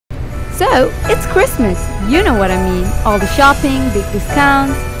So, it's Christmas. You know what I mean. All the shopping, big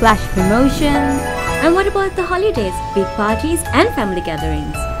discounts, flash promotions. And what about the holidays, big parties and family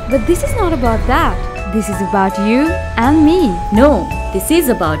gatherings? But this is not about that. This is about you and me. No, this is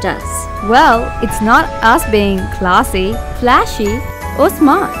about us. Well, it's not us being classy, flashy, or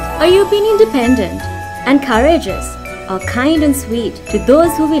smart. Or you being independent and courageous, or kind and sweet to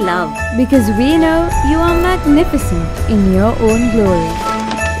those who we love. Because we know you are magnificent in your own glory.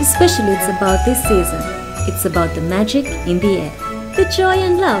 Especially it's about this season. It's about the magic in the air. The joy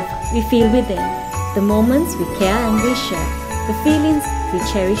and love we feel within. The moments we care and we share. The feelings we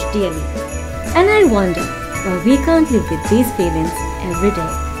cherish dearly. And I wonder why we can't live with these feelings every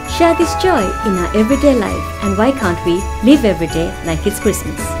day. Share this joy in our everyday life, and why can't we live every day like it's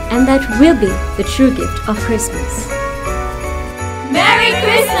Christmas? And that will be the true gift of Christmas. Merry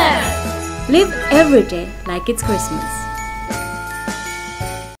Christmas! Live every day like it's Christmas.